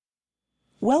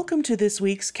Welcome to this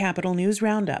week's Capitol News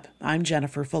Roundup. I'm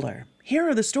Jennifer Fuller. Here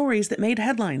are the stories that made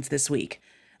headlines this week.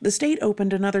 The state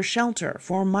opened another shelter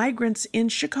for migrants in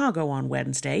Chicago on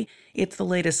Wednesday. It's the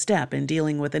latest step in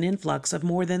dealing with an influx of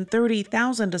more than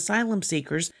 30,000 asylum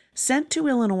seekers sent to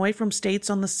Illinois from states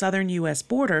on the southern U.S.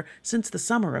 border since the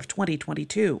summer of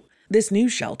 2022. This new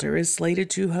shelter is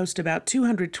slated to host about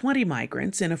 220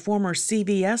 migrants in a former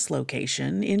CVS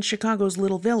location in Chicago's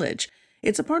Little Village.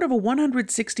 It's a part of a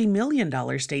 $160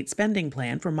 million state spending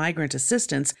plan for migrant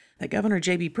assistance that Governor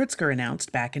J.B. Pritzker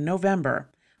announced back in November.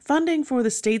 Funding for the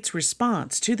state's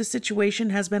response to the situation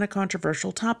has been a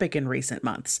controversial topic in recent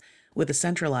months. With a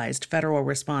centralized federal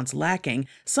response lacking,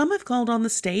 some have called on the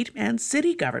state and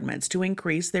city governments to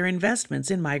increase their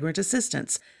investments in migrant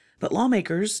assistance. But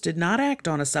lawmakers did not act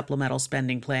on a supplemental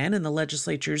spending plan in the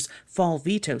legislature's fall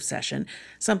veto session,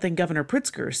 something Governor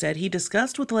Pritzker said he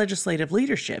discussed with legislative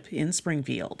leadership in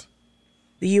Springfield.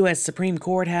 The U.S. Supreme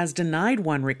Court has denied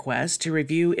one request to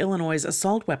review Illinois'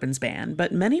 assault weapons ban,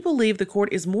 but many believe the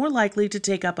court is more likely to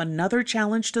take up another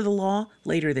challenge to the law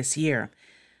later this year.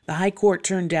 The High Court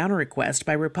turned down a request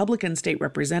by Republican State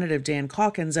Representative Dan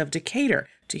Calkins of Decatur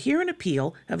to hear an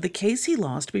appeal of the case he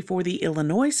lost before the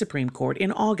Illinois Supreme Court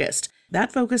in August.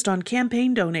 That focused on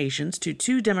campaign donations to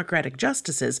two Democratic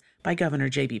justices by Governor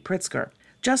J.B. Pritzker.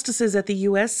 Justices at the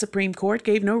U.S. Supreme Court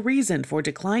gave no reason for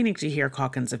declining to hear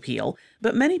Calkins' appeal,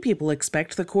 but many people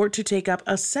expect the court to take up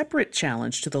a separate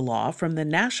challenge to the law from the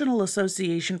National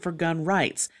Association for Gun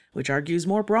Rights, which argues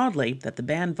more broadly that the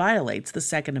ban violates the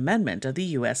Second Amendment of the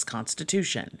U.S.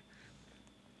 Constitution.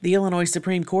 The Illinois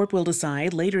Supreme Court will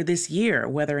decide later this year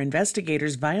whether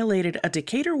investigators violated a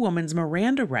Decatur woman's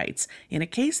Miranda rights in a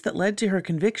case that led to her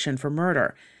conviction for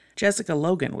murder. Jessica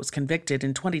Logan was convicted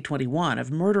in 2021 of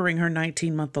murdering her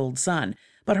 19-month-old son,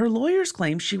 but her lawyers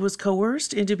claim she was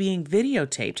coerced into being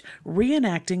videotaped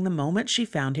reenacting the moment she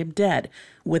found him dead,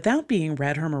 without being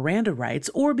read her Miranda rights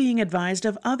or being advised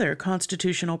of other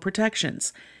constitutional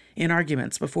protections. In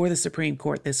arguments before the Supreme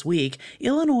Court this week,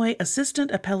 Illinois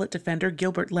Assistant Appellate Defender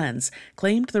Gilbert Lenz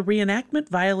claimed the reenactment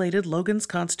violated Logan's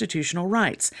constitutional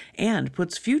rights and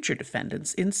puts future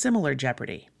defendants in similar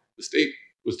jeopardy. The state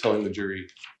was telling the jury,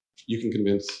 you can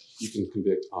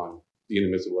convict on the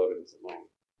inadmissible evidence alone.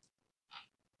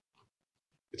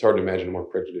 It's hard to imagine a more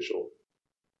prejudicial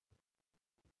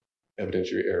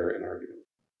evidentiary error in argument.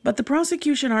 But the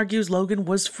prosecution argues Logan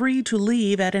was free to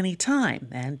leave at any time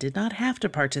and did not have to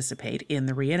participate in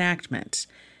the reenactment.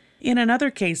 In another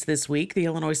case this week, the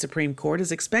Illinois Supreme Court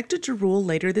is expected to rule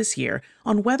later this year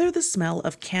on whether the smell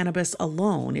of cannabis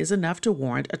alone is enough to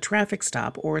warrant a traffic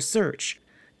stop or a search.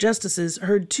 Justices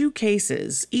heard two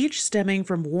cases, each stemming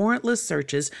from warrantless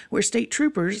searches where state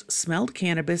troopers smelled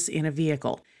cannabis in a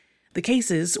vehicle. The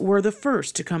cases were the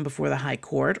first to come before the High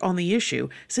Court on the issue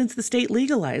since the state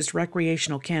legalized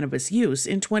recreational cannabis use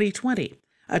in 2020.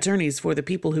 Attorneys for the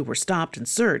people who were stopped and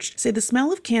searched say the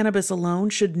smell of cannabis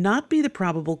alone should not be the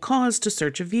probable cause to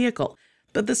search a vehicle.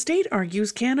 But the state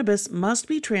argues cannabis must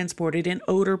be transported in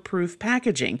odor-proof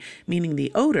packaging, meaning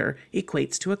the odor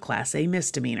equates to a Class A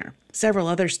misdemeanor. Several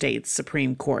other states'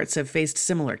 Supreme Courts have faced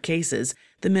similar cases.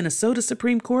 The Minnesota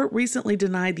Supreme Court recently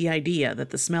denied the idea that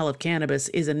the smell of cannabis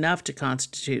is enough to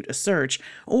constitute a search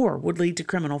or would lead to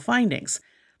criminal findings.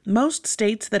 Most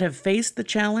states that have faced the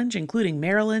challenge, including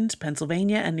Maryland,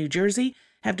 Pennsylvania, and New Jersey,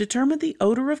 have determined the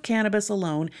odor of cannabis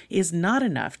alone is not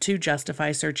enough to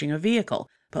justify searching a vehicle.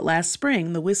 But last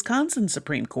spring, the Wisconsin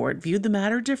Supreme Court viewed the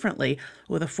matter differently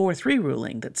with a 4-3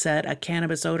 ruling that said a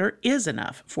cannabis odor is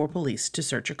enough for police to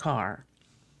search a car.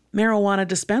 Marijuana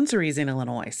dispensaries in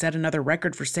Illinois set another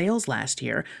record for sales last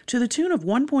year to the tune of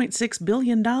 $1.6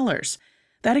 billion.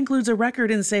 That includes a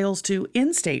record in sales to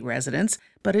in-state residents,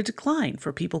 but a decline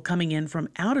for people coming in from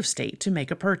out of state to make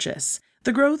a purchase.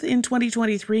 The growth in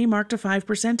 2023 marked a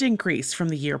 5% increase from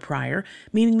the year prior,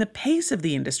 meaning the pace of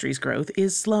the industry's growth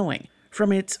is slowing.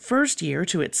 From its first year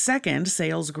to its second,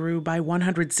 sales grew by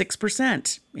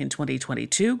 106%. In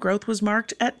 2022, growth was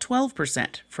marked at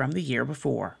 12% from the year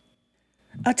before.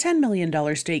 A $10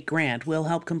 million state grant will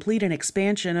help complete an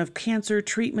expansion of cancer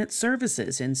treatment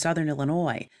services in southern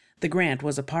Illinois. The grant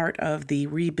was a part of the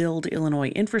Rebuild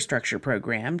Illinois Infrastructure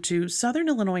Program to Southern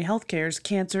Illinois Healthcare's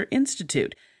Cancer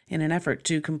Institute in an effort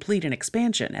to complete an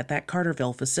expansion at that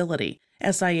Carterville facility.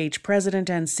 SIH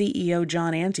President and CEO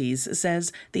John Antes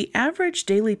says the average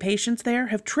daily patients there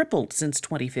have tripled since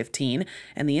 2015,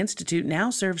 and the institute now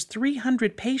serves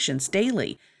 300 patients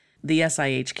daily. The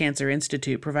SIH Cancer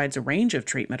Institute provides a range of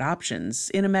treatment options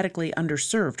in a medically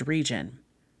underserved region.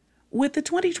 With the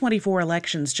 2024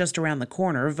 elections just around the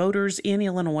corner, voters in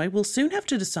Illinois will soon have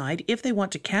to decide if they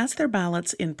want to cast their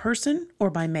ballots in person or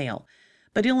by mail.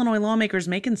 But Illinois lawmakers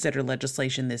may consider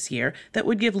legislation this year that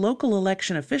would give local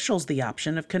election officials the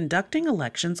option of conducting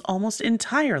elections almost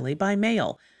entirely by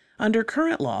mail. Under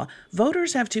current law,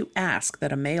 voters have to ask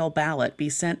that a mail ballot be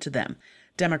sent to them.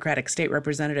 Democratic State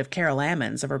Representative Carol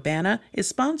Ammons of Urbana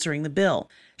is sponsoring the bill.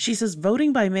 She says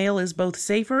voting by mail is both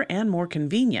safer and more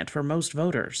convenient for most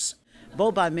voters.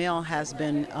 Vote by mail has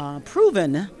been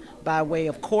proven by way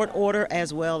of court order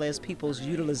as well as people's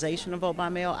utilization of vote by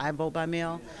mail. I vote by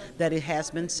mail, that it has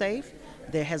been safe.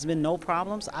 There has been no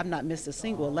problems. I've not missed a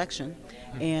single election.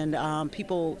 And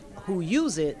people who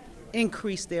use it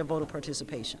increase their voter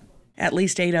participation. At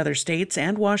least 8 other states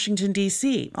and Washington,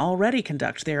 D.C. already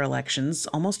conduct their elections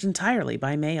almost entirely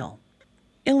by mail.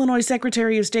 Illinois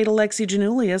Secretary of State Alexi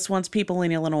Giannoulias wants people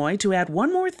in Illinois to add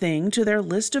one more thing to their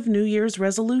list of New Year's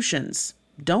resolutions.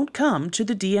 Don't come to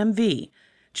the DMV.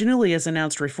 Giannoulias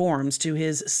announced reforms to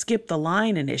his Skip the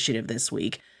Line initiative this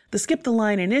week. The Skip the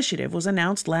Line initiative was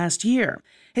announced last year.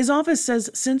 His office says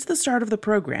since the start of the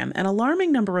program, an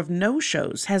alarming number of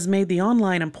no-shows has made the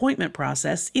online appointment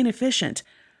process inefficient.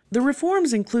 The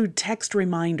reforms include text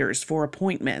reminders for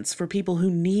appointments for people who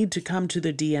need to come to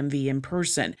the DMV in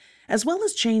person, as well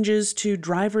as changes to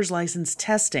driver's license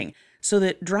testing so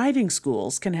that driving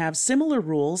schools can have similar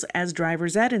rules as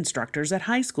driver's ed instructors at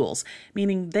high schools,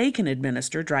 meaning they can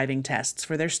administer driving tests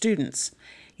for their students.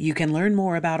 You can learn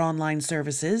more about online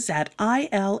services at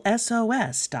ilsos.gov.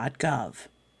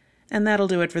 And that'll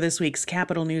do it for this week's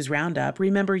Capitol News Roundup.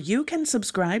 Remember, you can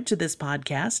subscribe to this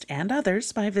podcast and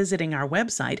others by visiting our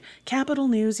website,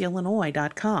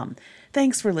 capitolnewsillinois.com.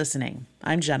 Thanks for listening.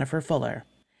 I'm Jennifer Fuller.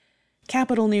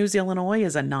 Capitol News Illinois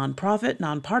is a nonprofit,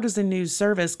 nonpartisan news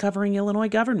service covering Illinois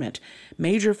government.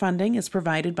 Major funding is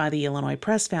provided by the Illinois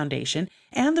Press Foundation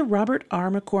and the Robert R.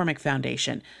 McCormick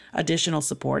Foundation. Additional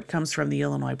support comes from the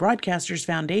Illinois Broadcasters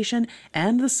Foundation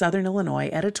and the Southern Illinois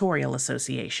Editorial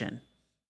Association.